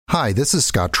Hi, this is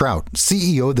Scott Trout,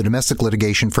 CEO of the domestic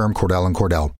litigation firm Cordell &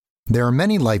 Cordell. There are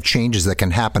many life changes that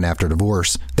can happen after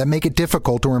divorce that make it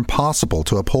difficult or impossible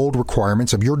to uphold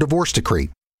requirements of your divorce decree.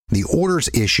 The orders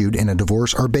issued in a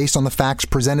divorce are based on the facts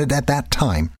presented at that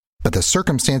time, but the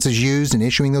circumstances used in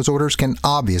issuing those orders can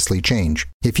obviously change.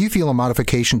 If you feel a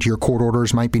modification to your court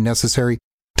orders might be necessary,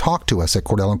 talk to us at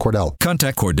Cordell & Cordell.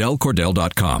 Contact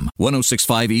CordellCordell.com,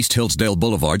 1065 East Hillsdale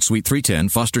Boulevard, Suite 310,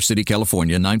 Foster City,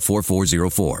 California,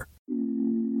 94404.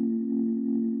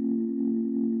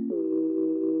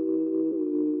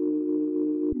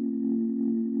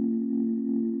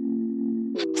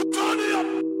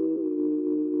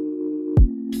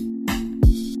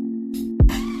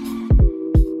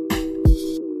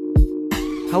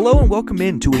 Hello and welcome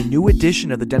in to a new edition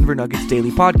of the Denver Nuggets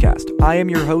Daily Podcast. I am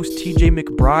your host, TJ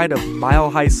McBride of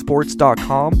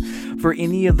MileHighSports.com. For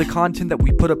any of the content that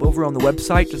we put up over on the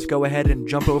website, just go ahead and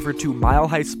jump over to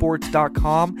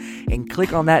MileHighSports.com and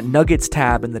click on that Nuggets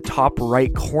tab in the top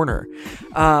right corner.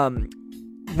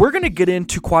 We're going to get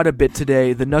into quite a bit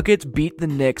today. The Nuggets beat the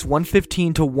Knicks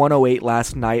 115-108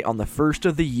 last night on the first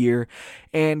of the year,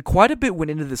 and quite a bit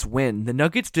went into this win. The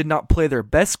Nuggets did not play their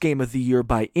best game of the year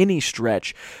by any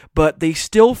stretch, but they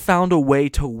still found a way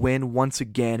to win once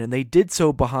again, and they did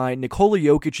so behind Nikola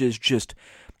Jokic's just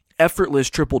effortless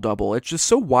triple-double. It's just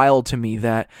so wild to me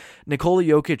that Nikola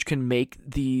Jokic can make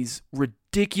these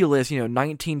ridiculous,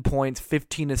 19 points,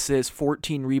 15 assists,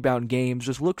 14 rebound games,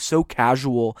 just look so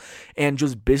casual and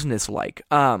just business-like.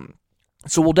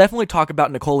 So we'll definitely talk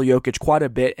about Nikola Jokic quite a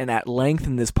bit and at length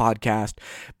in this podcast.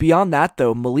 Beyond that,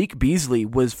 though, Malik Beasley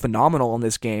was phenomenal in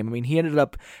this game. I mean, he ended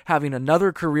up having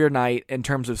another career night in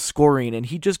terms of scoring, and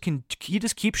he just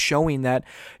keeps showing that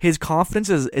his confidence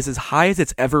is as high as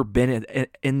it's ever been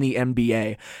in the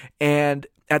NBA. And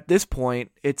at this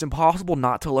point, it's impossible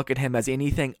not to look at him as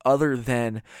anything other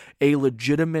than a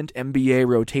legitimate NBA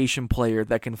rotation player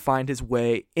that can find his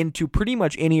way into pretty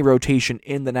much any rotation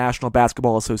in the National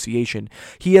Basketball Association.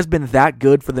 He has been that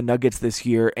good for the Nuggets this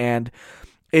year, and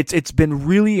it's been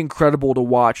really incredible to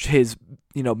watch his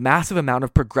massive amount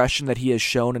of progression that he has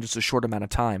shown in just a short amount of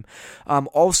time.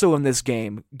 Also in this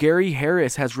game, Gary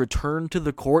Harris has returned to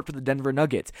the court for the Denver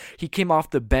Nuggets. He came off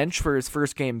the bench for his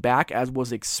first game back, as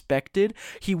was expected.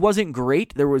 He wasn't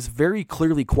great. There was very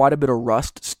clearly quite a bit of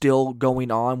rust still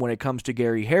going on when it comes to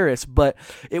Gary Harris, but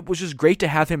it was just great to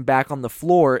have him back on the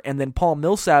floor. And then Paul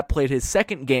Millsap played his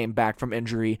second game back from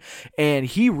injury, and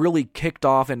he really kicked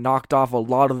off and knocked off a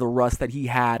lot of the rust that he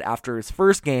had after his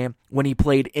first game when he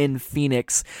played in Phoenix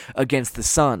against the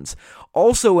Suns.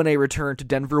 Also in a return to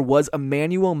Denver was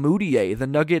Emmanuel Mudiay, the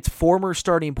Nuggets' former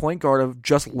starting point guard of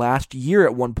just last year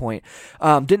at one point.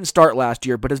 Didn't start last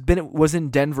year, but was in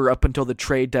Denver up until the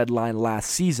trade deadline last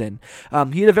season.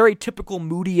 He had a very typical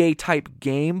Mudiay type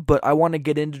game, but I want to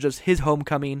get into just his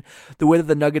homecoming, the way that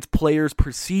the Nuggets players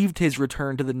perceived his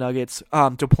return to the Nuggets,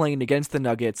 to playing against the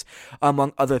Nuggets,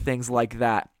 among other things like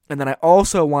that. And then I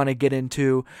also want to get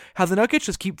into how the Nuggets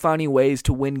just keep finding ways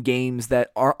to win games that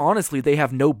are, honestly, they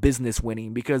have no business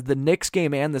winning, because the Knicks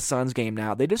game and the Suns game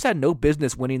now, they just had no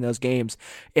business winning those games,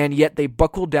 and yet they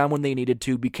buckled down when they needed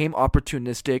to, became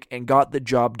opportunistic, and got the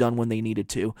job done when they needed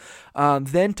to.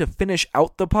 Then to finish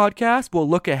out the podcast, we'll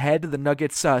look ahead to the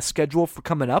Nuggets' schedule for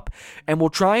coming up, and we'll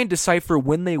try and decipher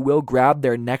when they will grab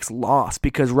their next loss,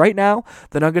 because right now,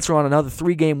 the Nuggets are on another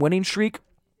 3-game winning streak.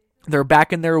 They're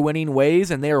back in their winning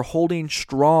ways, and they are holding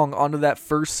strong onto that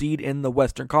first seed in the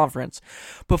Western Conference.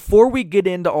 Before we get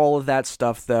into all of that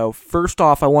stuff, though, first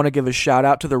off, I want to give a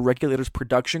shout-out to the Regulators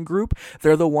Production Group.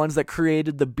 They're the ones that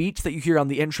created the beats that you hear on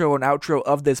the intro and outro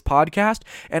of this podcast,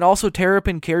 and also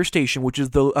Terrapin Care Station, which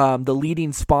is the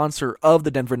leading sponsor of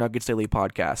the Denver Nuggets Daily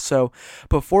Podcast. So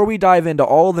before we dive into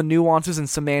all the nuances and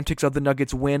semantics of the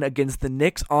Nuggets' win against the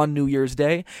Knicks on New Year's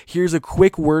Day, here's a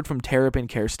quick word from Terrapin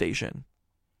Care Station.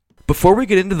 Before we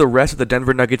get into the rest of the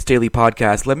Denver Nuggets Daily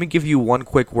Podcast, let me give you one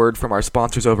quick word from our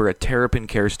sponsors over at Terrapin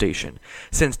Care Station.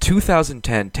 Since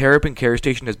 2010, Terrapin Care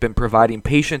Station has been providing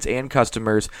patients and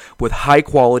customers with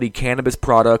high-quality cannabis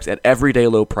products at everyday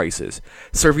low prices.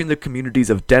 Serving the communities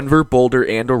of Denver, Boulder,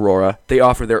 and Aurora, they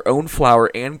offer their own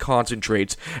flower and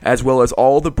concentrates, as well as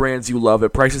all the brands you love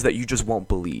at prices that you just won't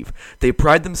believe. They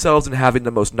pride themselves in having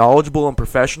the most knowledgeable and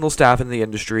professional staff in the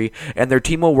industry, and their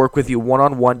team will work with you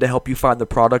one-on-one to help you find the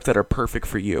products that are perfect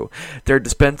for you. Their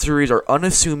dispensaries are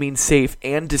unassuming, safe,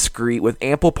 and discreet, with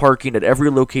ample parking at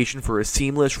every location for a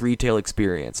seamless retail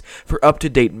experience. For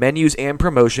up-to-date menus and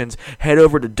promotions, head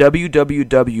over to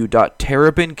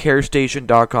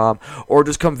www.terrapincarestation.com or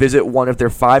just come visit one of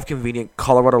their 5 convenient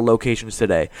Colorado locations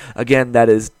today. Again, that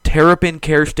is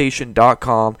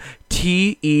terrapincarestation.com,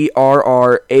 TERRAPIN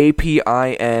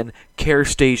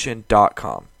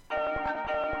carestation.com.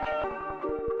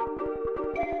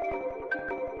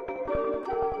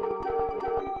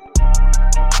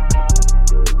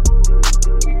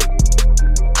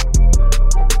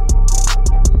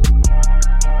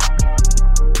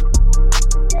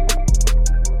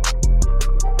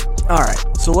 All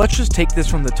right, so let's just take this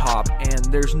from the top, and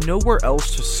there's nowhere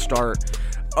else to start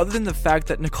other than the fact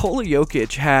that Nikola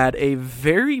Jokic had a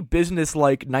very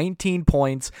businesslike 19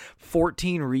 points,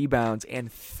 14 rebounds,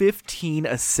 and 15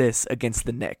 assists against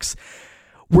the Knicks.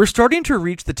 We're starting to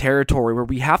reach the territory where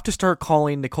we have to start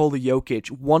calling Nikola Jokic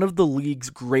one of the league's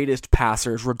greatest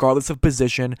passers, regardless of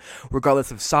position,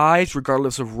 regardless of size,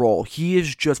 regardless of role. He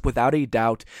is just, without a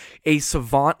doubt, a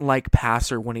savant-like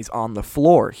passer when he's on the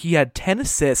floor. He had 10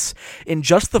 assists in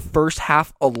just the first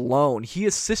half alone. He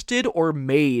assisted or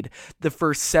made the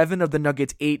first 7 of the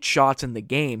Nuggets' 8 shots in the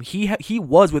game. He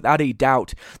was, without a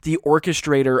doubt, the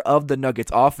orchestrator of the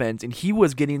Nuggets' offense, and he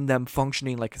was getting them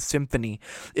functioning like a symphony.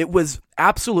 It was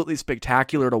absolutely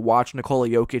spectacular to watch Nikola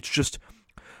Jokic just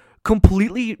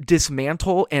completely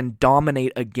dismantle and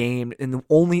dominate a game in the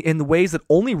ways that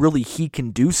only really he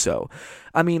can do so.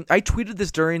 I mean, I tweeted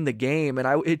this during the game,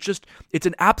 and it's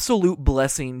an absolute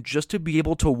blessing just to be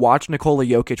able to watch Nikola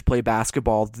Jokic play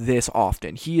basketball this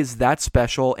often. He is that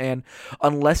special, and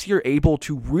unless you're able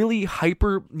to really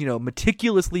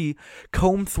meticulously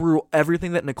comb through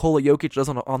everything that Nikola Jokic does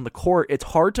on the court, it's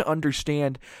hard to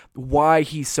understand why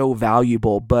he's so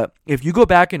valuable. But if you go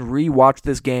back and re-watch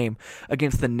this game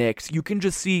against the Knicks, you can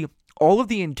just see all of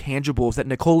the intangibles that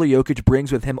Nikola Jokic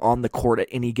brings with him on the court at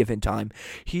any given time.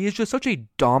 He is just such a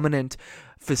dominant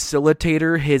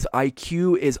facilitator. His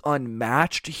IQ is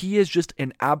unmatched. He is just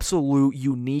an absolute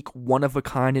unique,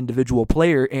 one-of-a-kind individual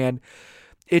player, and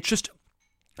it's just,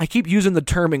 I keep using the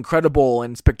term incredible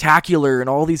and spectacular and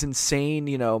all these insane,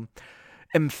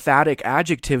 emphatic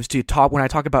adjectives to talk when I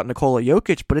talk about Nikola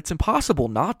Jokic, but it's impossible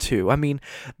not to. I mean,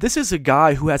 this is a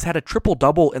guy who has had a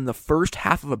triple-double in the first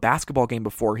half of a basketball game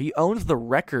before. He owns the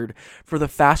record for the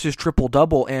fastest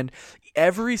triple-double, and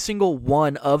every single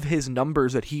one of his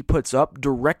numbers that he puts up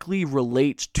directly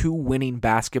relates to winning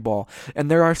basketball. And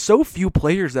there are so few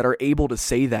players that are able to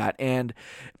say that, and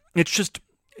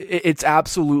it's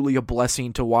absolutely a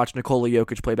blessing to watch Nikola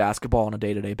Jokic play basketball on a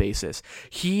day-to-day basis.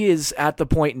 He is at the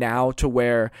point now to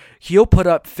where he'll put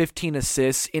up 15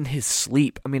 assists in his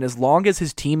sleep. I mean, as long as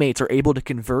his teammates are able to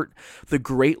convert the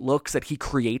great looks that he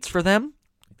creates for them,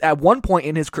 at one point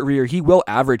in his career, he will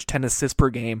average 10 assists per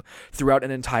game throughout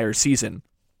an entire season.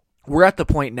 We're at the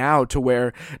point now to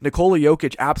where Nikola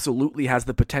Jokic absolutely has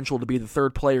the potential to be the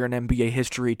third player in NBA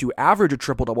history to average a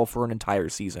triple-double for an entire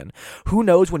season. Who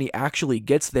knows when he actually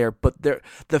gets there, but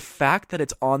the fact that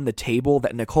it's on the table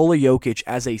that Nikola Jokic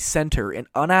as a center, an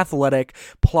unathletic,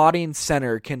 plodding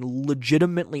center, can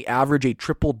legitimately average a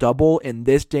triple-double in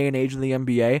this day and age of the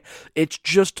NBA,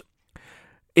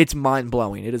 it's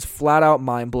mind-blowing. It is flat-out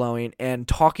mind-blowing, and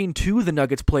talking to the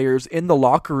Nuggets players in the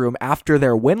locker room after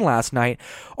their win last night,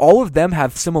 all of them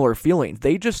have similar feelings.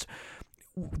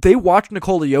 They watch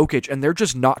Nikola Jokic, and they're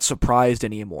just not surprised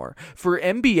anymore. For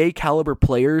NBA-caliber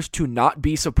players to not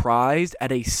be surprised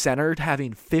at a center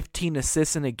having 15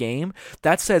 assists in a game,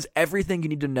 that says everything you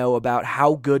need to know about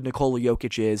how good Nikola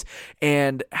Jokic is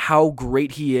and how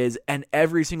great he is, and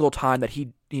every single time that he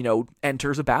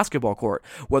enters a basketball court,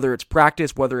 whether it's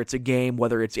practice, whether it's a game,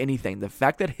 whether it's anything. The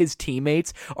fact that his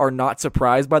teammates are not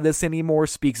surprised by this anymore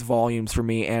speaks volumes for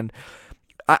me, and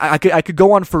I could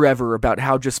go on forever about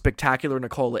how just spectacular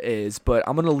Nikola is, but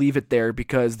I'm going to leave it there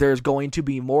because there's going to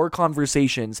be more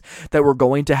conversations that we're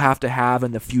going to have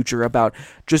in the future about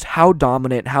just how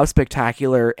dominant, how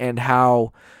spectacular, and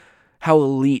how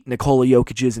elite Nikola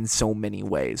Jokic is in so many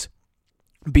ways.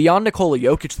 Beyond Nikola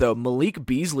Jokic, though, Malik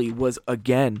Beasley was,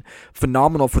 again,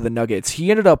 phenomenal for the Nuggets. He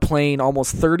ended up playing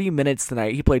almost 30 minutes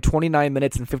tonight. He played 29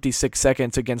 minutes and 56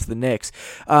 seconds against the Knicks,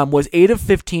 was 8 of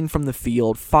 15 from the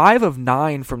field, 5 of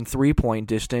 9 from three-point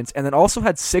distance, and then also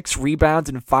had 6 rebounds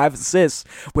and 5 assists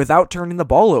without turning the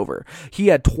ball over. He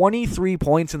had 23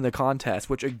 points in the contest,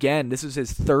 which, again, this is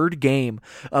his third game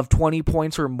of 20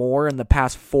 points or more in the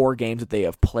past 4 games that they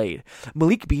have played.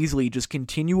 Malik Beasley just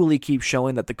continually keeps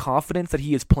showing that the confidence that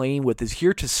he is playing with is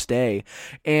here to stay.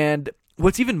 And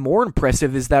what's even more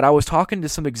impressive is that I was talking to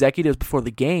some executives before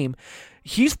the game.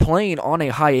 he's playing on a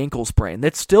high ankle sprain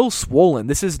that's still swollen.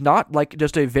 This is not like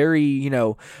just a very,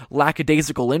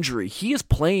 lackadaisical injury. He is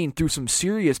playing through some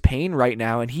serious pain right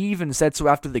now, and he even said so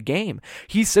after the game.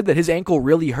 He said that his ankle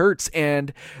really hurts,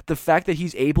 and the fact that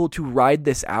he's able to ride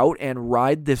this out and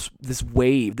ride this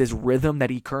wave, this rhythm that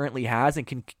he currently has,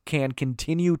 and can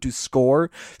continue to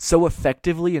score so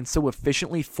effectively and so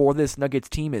efficiently for this Nuggets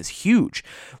team is huge.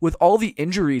 With all the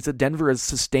injuries that Denver has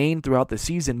sustained throughout the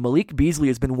season, Malik Beasley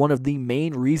has been one of the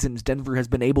main reasons Denver has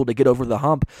been able to get over the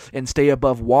hump and stay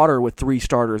above water with 3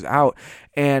 starters out.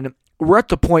 And we're at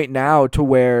the point now to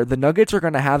where the Nuggets are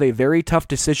going to have a very tough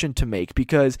decision to make,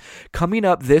 because coming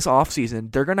up this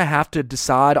offseason, they're going to have to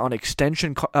decide on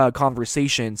extension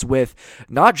conversations with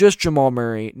not just Jamal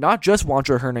Murray, not just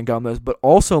Juancho Hernangomez, but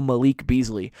also Malik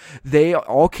Beasley. They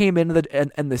all came in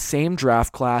the same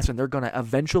draft class, and they're going to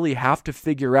eventually have to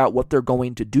figure out what they're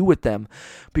going to do with them,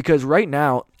 because right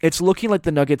now it's looking like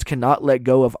the Nuggets cannot let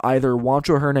go of either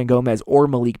Juancho Hernangomez or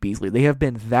Malik Beasley. They have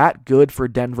been that good for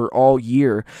Denver all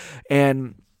year.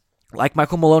 And like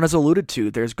Michael Malone has alluded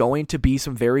to, there's going to be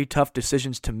some very tough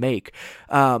decisions to make.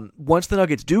 Once the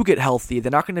Nuggets do get healthy,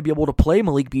 they're not going to be able to play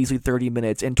Malik Beasley 30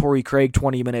 minutes and Torrey Craig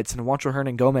 20 minutes and Juancho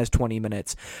Hernangomez 20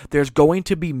 minutes. There's going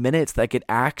to be minutes that get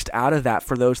axed out of that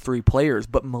for those 3 players,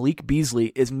 but Malik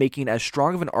Beasley is making as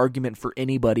strong of an argument for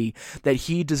anybody that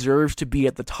he deserves to be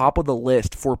at the top of the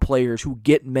list for players who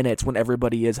get minutes when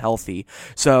everybody is healthy.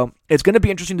 So it's going to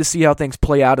be interesting to see how things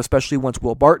play out, especially once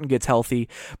Will Barton gets healthy,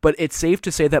 but it's safe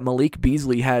to say that Malik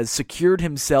Beasley has secured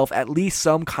himself at least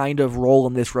some kind of role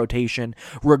in this rotation,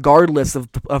 regardless of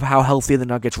how healthy the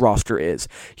Nuggets roster is.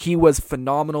 He was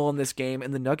phenomenal in this game,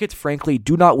 and the Nuggets, frankly,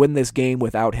 do not win this game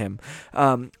without him.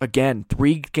 Again,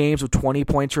 3 games with 20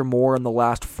 points or more in the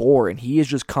last 4, and he is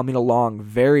just coming along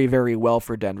very, very well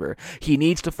for Denver. He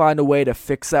needs to find a way to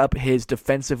fix up his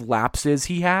defensive lapses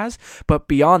he has, but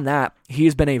beyond that, he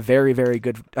has been a very, very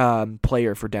good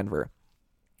player for Denver.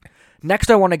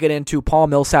 Next, I want to get into Paul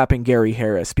Millsap and Gary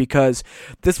Harris, because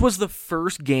this was the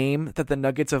first game that the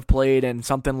Nuggets have played in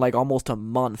something like almost a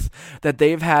month that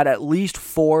they've had at least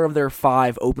 4 of their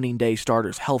 5 opening day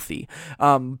starters healthy.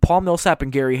 Paul Millsap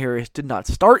and Gary Harris did not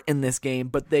start in this game,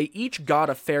 but they each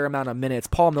got a fair amount of minutes.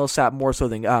 Paul Millsap more so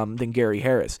than Gary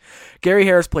Harris. Gary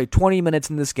Harris played 20 minutes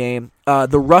in this game.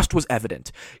 The rust was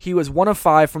evident. He was 1 of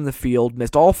 5 from the field,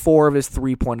 missed all 4 of his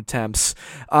 3-point attempts,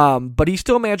 but he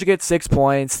still managed to get 6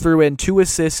 points, threw in 2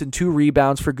 assists and 2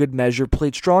 rebounds for good measure,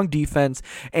 played strong defense,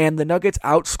 and the Nuggets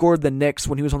outscored the Knicks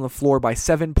when he was on the floor by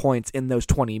 7 points in those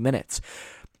 20 minutes.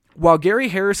 While Gary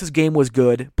Harris's game was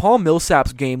good, Paul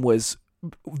Millsap's game was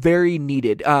very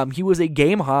needed. He was a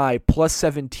game high plus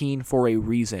 17 for a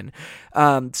reason.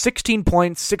 16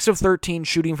 points, 6 of 13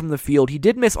 shooting from the field. He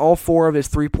did miss all 4 of his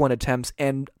 3-point attempts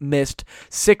and missed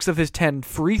 6 of his 10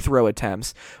 free throw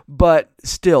attempts, but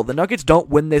still, the Nuggets don't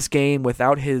win this game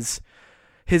without his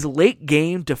late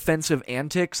game defensive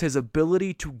antics, his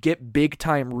ability to get big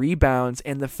time rebounds,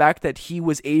 and the fact that he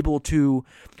was able to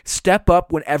step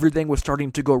up when everything was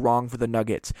starting to go wrong for the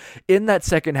Nuggets. In that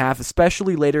second half,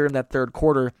 especially later in that third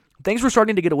quarter, things were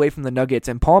starting to get away from the Nuggets,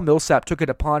 and Paul Millsap took it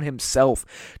upon himself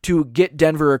to get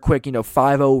Denver a quick,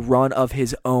 5-0 run of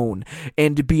his own,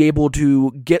 and to be able to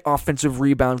get offensive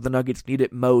rebounds the Nuggets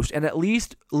needed most, and at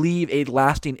least leave a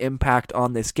lasting impact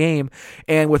on this game.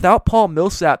 And without Paul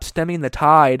Millsap stemming the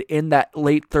tide in that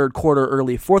late third quarter,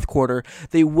 early fourth quarter,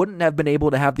 they wouldn't have been able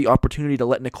to have the opportunity to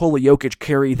let Nikola Jokic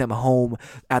carry them home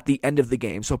at the end of the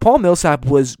game. So Paul Millsap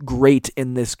was great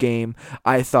in this game,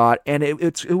 I thought, and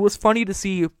it was funny to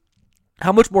see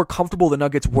how much more comfortable the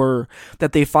Nuggets were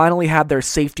that they finally had their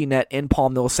safety net in Paul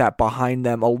Millsap behind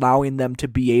them, allowing them to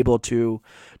be able to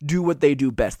do what they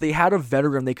do best. They had a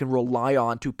veteran they can rely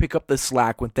on to pick up the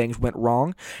slack when things went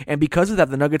wrong, and because of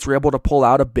that, the Nuggets were able to pull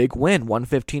out a big win,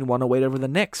 115-108 over the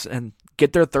Knicks, and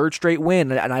get their 3rd straight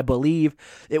win, and I believe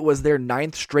it was their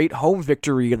 9th straight home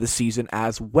victory of the season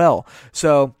as well.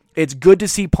 So it's good to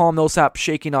see Paul Millsap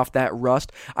shaking off that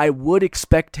rust. I would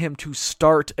expect him to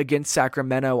start against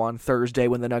Sacramento on Thursday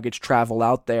when the Nuggets travel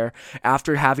out there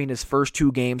after having his first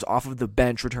 2 games off of the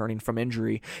bench returning from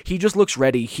injury. He just looks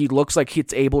ready. He looks like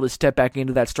he's able to step back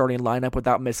into that starting lineup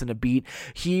without missing a beat.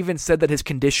 He even said that his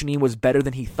conditioning was better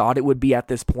than he thought it would be at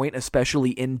this point,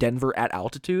 especially in Denver at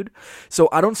altitude. So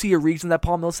I don't see a reason that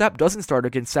Paul Millsap doesn't start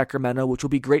against Sacramento, which will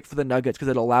be great for the Nuggets because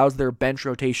it allows their bench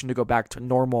rotation to go back to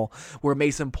normal, where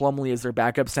Mason Plumlee is their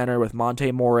backup center with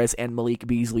Monte Morris and Malik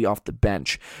Beasley off the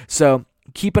bench. So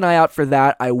keep an eye out for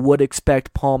that. I would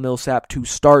expect Paul Millsap to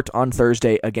start on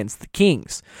Thursday against the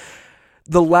Kings.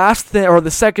 The last thing, or the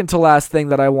second to last thing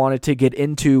that I wanted to get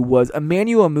into was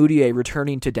Emmanuel Mudiay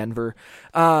returning to Denver.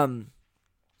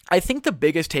 I think the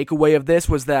biggest takeaway of this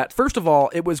was that, first of all,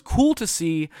 it was cool to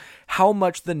see how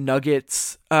much the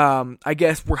Nuggets, I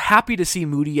guess, were happy to see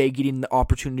Mudiay getting the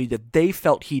opportunity that they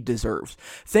felt he deserves.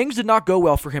 Things did not go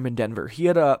well for him in Denver. He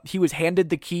was handed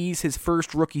the keys his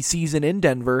first rookie season in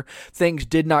Denver. Things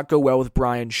did not go well with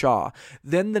Brian Shaw.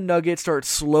 Then the Nuggets start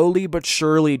slowly but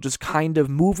surely just kind of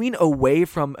moving away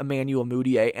from Emmanuel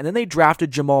Mudiay, and then they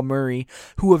drafted Jamal Murray,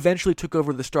 who eventually took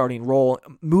over the starting role.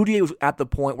 Mudiay was at the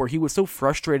point where he was so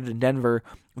frustrated in Denver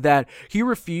that he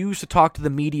refused to talk to the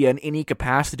media in any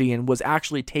capacity and was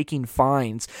actually taking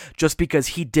fines just because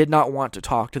he did not want to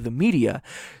talk to the media.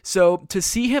 So to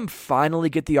see him finally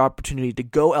get the opportunity to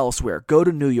go elsewhere, go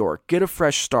to New York, get a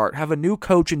fresh start, have a new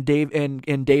coach in Dave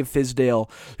Fizdale,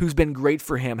 who's been great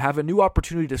for him, have a new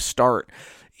opportunity to start,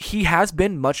 he has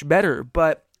been much better.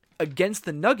 But against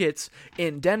the Nuggets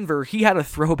in Denver, he had a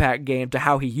throwback game to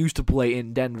how he used to play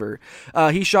in Denver.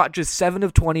 He shot just 7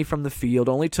 of 20 from the field,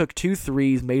 only took 2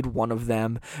 threes, made one of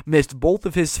them, missed both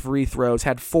of his free throws,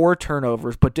 had 4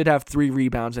 turnovers, but did have 3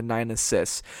 rebounds and 9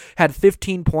 assists. Had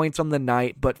 15 points on the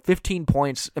night, but 15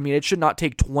 points, I mean, it should not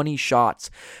take 20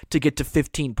 shots to get to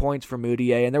 15 points for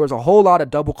Mudiay, and there was a whole lot of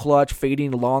double clutch,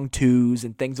 fading long twos,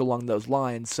 and things along those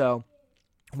lines. So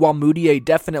while Mudiay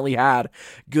definitely had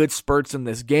good spurts in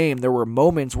this game, there were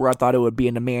moments where I thought it would be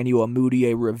an Emmanuel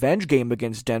Mudiay revenge game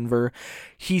against Denver.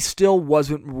 He still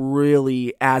wasn't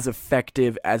really as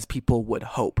effective as people would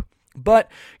hope.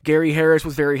 But Gary Harris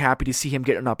was very happy to see him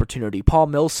get an opportunity. Paul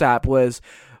Millsap was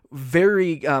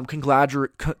very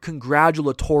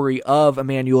congratulatory of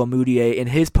Emmanuel Mudiay in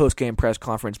his post-game press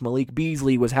conference. Malik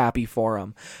Beasley was happy for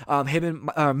him. Him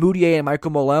and Mudiay and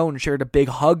Michael Malone shared a big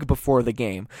hug before the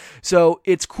game. So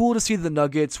it's cool to see the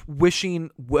Nuggets wishing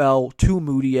well to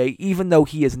Mudiay, even though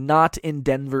he is not in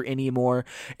Denver anymore.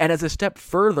 And as a step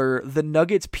further, the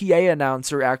Nuggets PA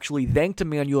announcer actually thanked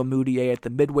Emmanuel Mudiay at the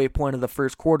midway point of the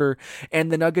first quarter,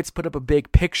 and the Nuggets put up a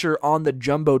big picture on the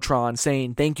Jumbotron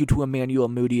saying thank you to Emmanuel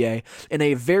Mudiay in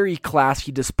a very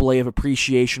classy display of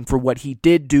appreciation for what he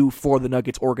did do for the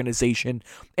Nuggets organization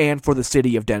and for the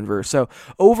city of Denver. So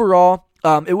overall,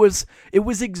 it was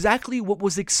exactly what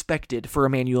was expected for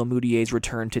Emmanuel Mudiay's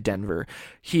return to Denver.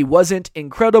 He wasn't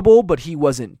incredible, but he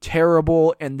wasn't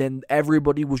terrible, and then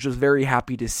everybody was just very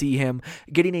happy to see him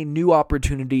getting a new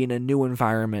opportunity in a new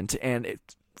environment, and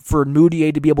for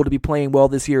Mudiay to be able to be playing well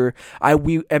this year, I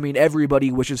mean,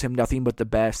 everybody wishes him nothing but the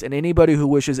best, and anybody who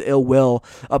wishes ill will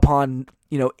upon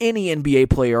any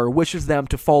NBA player or wishes them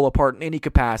to fall apart in any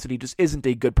capacity just isn't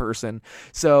a good person.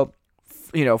 So,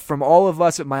 from all of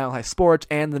us at Mile High Sports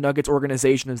and the Nuggets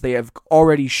organization, as they have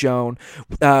already shown,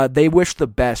 they wish the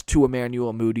best to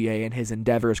Emmanuel Mudiay and his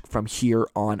endeavors from here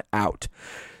on out.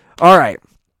 All right.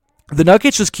 The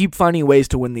Nuggets just keep finding ways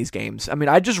to win these games. I mean,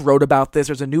 I just wrote about this.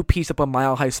 There's a new piece up on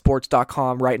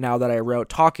milehighsports.com right now that I wrote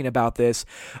talking about this,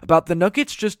 about the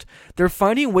Nuggets they're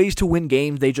finding ways to win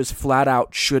games they just flat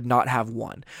out should not have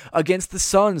won. Against the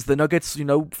Suns, the Nuggets,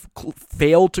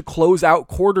 failed to close out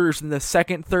quarters in the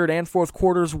second, third, and fourth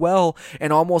quarters well,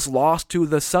 and almost lost to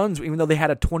the Suns, even though they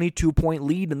had a 22-point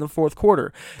lead in the fourth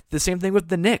quarter. The same thing with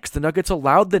the Knicks. The Nuggets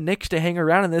allowed the Knicks to hang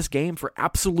around in this game for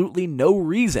absolutely no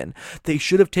reason. They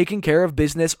should have taken care of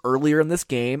business earlier in this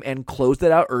game and closed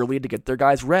it out early to get their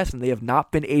guys rest, and they have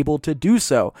not been able to do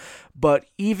so. But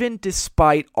even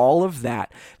despite all of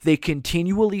that, they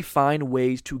continually find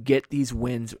ways to get these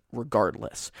wins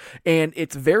regardless. And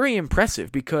it's very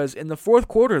impressive because in the fourth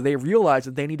quarter, they realized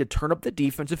that they need to turn up the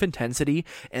defensive intensity,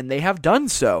 and they have done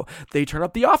so. They turn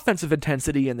up the offensive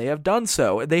intensity, and they have done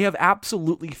so. They have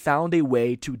absolutely found a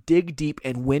way to dig deep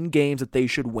and win games that they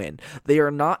should win. They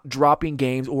are not dropping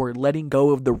games or letting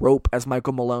go of the rope, as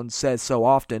Michael Malone says so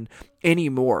often,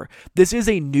 anymore. This is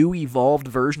a new, evolved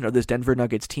version of this Denver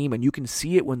Nuggets team, and you can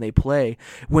see it when they play,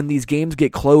 when these games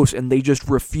get close and they just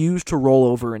refuse to roll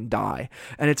over and die.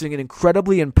 And it's an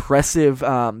incredibly impressive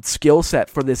skill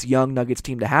set for this young Nuggets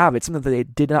team to have. It's something that they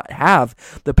did not have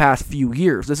the past few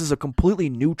years. This is a completely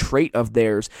new trait of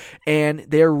theirs, and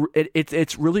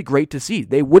it's really great to see.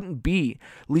 They wouldn't be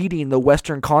leading the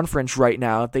Western Conference right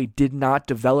now if they did not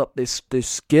develop this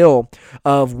skill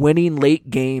of winning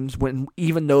late games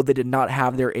even though they did not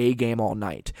have their A game all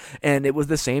night. And it was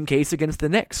the same case against the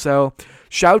Knicks. So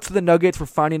shouts to the Nuggets for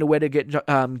finding a way to get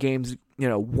games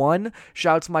won.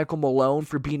 Shouts to Michael Malone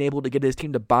for being able to get his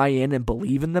team to buy in and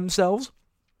believe in themselves.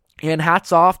 And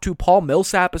hats off to Paul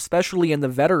Millsap, especially, and the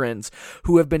veterans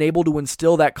who have been able to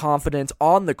instill that confidence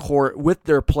on the court with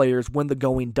their players when the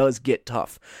going does get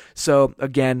tough. So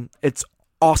again, it's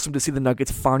awesome to see the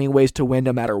Nuggets finding ways to win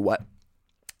no matter what.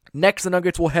 Next, the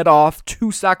Nuggets will head off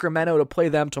to Sacramento to play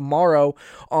them tomorrow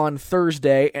on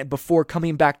Thursday, and before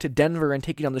coming back to Denver and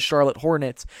taking on the Charlotte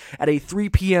Hornets at a 3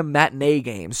 p.m. matinee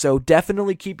game. So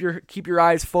definitely keep your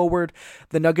eyes forward.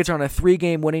 The Nuggets are on a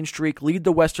 3-game winning streak, lead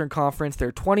the Western Conference.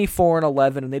 They're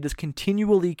 24-11, and they just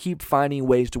continually keep finding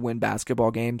ways to win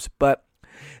basketball games. But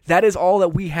that is all that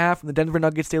we have from the Denver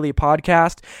Nuggets Daily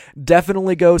Podcast.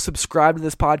 Definitely go subscribe to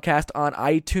this podcast on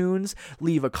iTunes.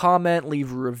 Leave a comment,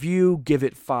 leave a review, give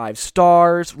it 5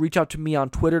 stars. Reach out to me on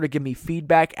Twitter to give me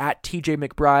feedback at TJ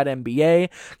McBride NBA.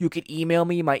 You can email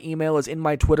me. My email is in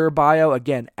my Twitter bio.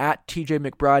 Again, at TJ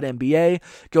McBride NBA.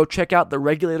 Go check out the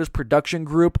Regulators Production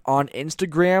Group on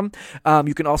Instagram.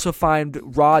 You can also find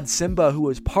Rod Simba, who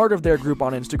is part of their group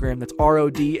on Instagram. That's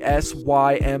RODSYMBA.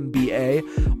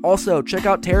 Also, check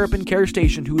out Terrapin Care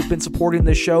Station, who has been supporting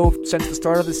this show since the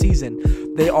start of the season.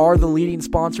 They are the leading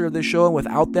sponsor of this show, and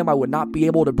without them, I would not be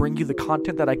able to bring you the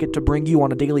content that I get to bring you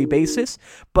on a daily basis.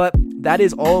 But that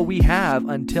is all we have.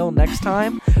 Until next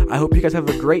time, I hope you guys have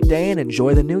a great day and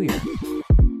enjoy the new year.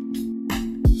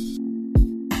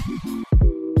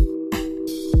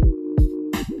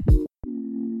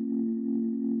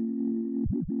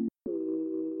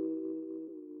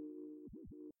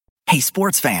 Hey,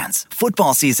 sports fans,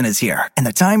 football season is here, and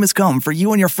the time has come for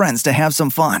you and your friends to have some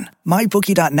fun.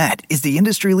 MyBookie.net is the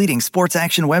industry-leading sports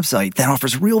action website that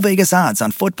offers real Vegas odds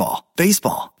on football,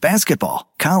 baseball, basketball,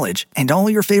 college, and all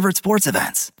your favorite sports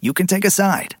events. You can take a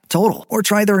side, total, or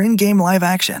try their in-game live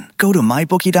action. Go to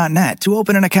MyBookie.net to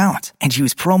open an account and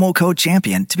use promo code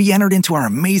CHAMPION to be entered into our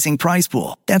amazing prize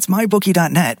pool. That's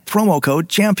MyBookie.net, promo code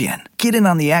CHAMPION. Get in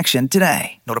on the action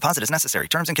today. No deposit is necessary.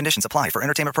 Terms and conditions apply for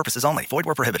entertainment purposes only. Void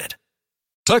where prohibited.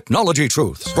 Technology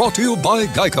Truths, brought to you by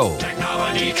Geico.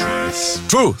 Technology Truths.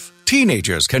 Truth.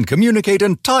 Teenagers can communicate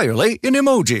entirely in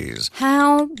emojis.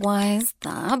 How was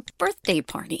the birthday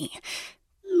party?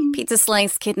 Pizza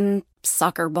slice, kitten,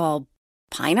 soccer ball,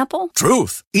 pineapple?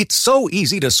 Truth. It's so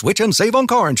easy to switch and save on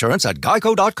car insurance at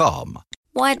Geico.com.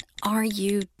 What are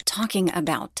you talking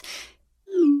about?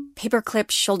 Paperclip,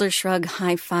 shoulder shrug,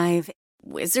 high five,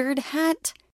 wizard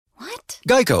hat? What?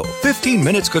 Geico. 15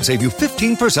 minutes could save you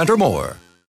 15% or more.